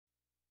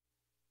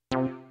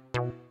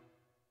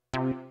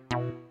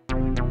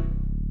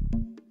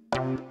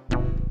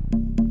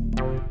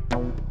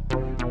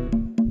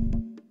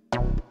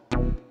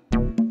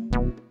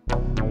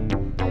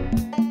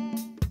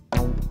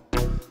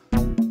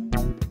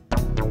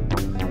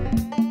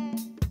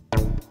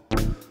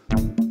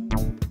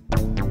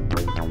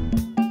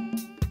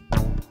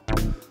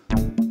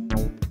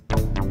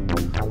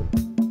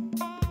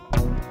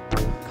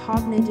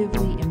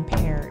cognitively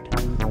impaired.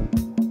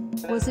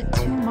 Was it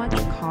too much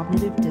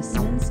cognitive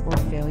dissonance or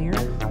failure?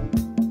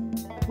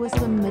 Was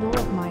the middle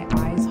of my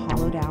eyes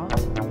hollowed out?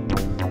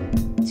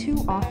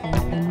 Too often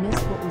I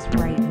missed what was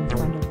right in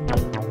front of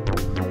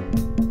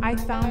me. I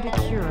found a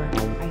cure,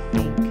 I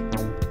think.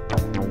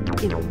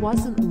 It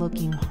wasn't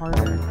looking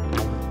harder,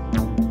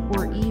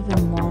 or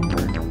even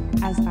longer,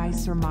 as I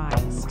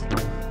surmised.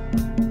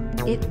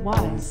 It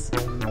was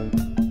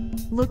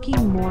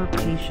looking more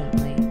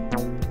patiently,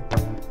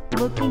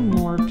 looking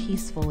more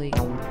peacefully,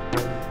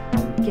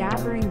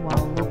 gathering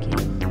while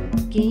looking,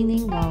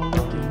 gaining while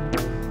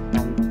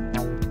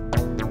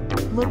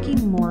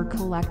looking more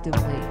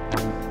collectively,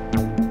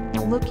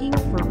 looking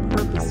for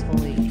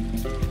purposefully,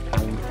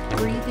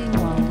 breathing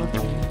while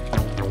looking,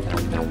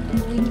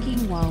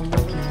 blinking while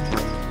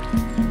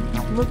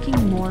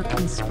looking more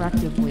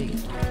constructively,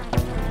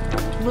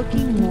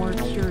 looking more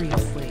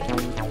curiously,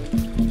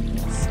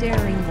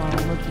 staring while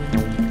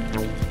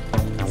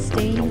looking,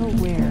 staying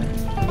aware,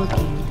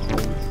 looking.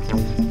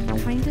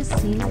 Kinda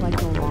seems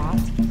like a lot.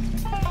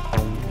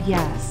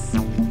 Yes.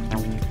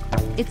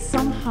 It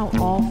somehow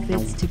all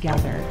fits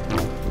together,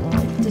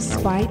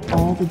 despite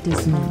all the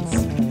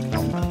dissonance.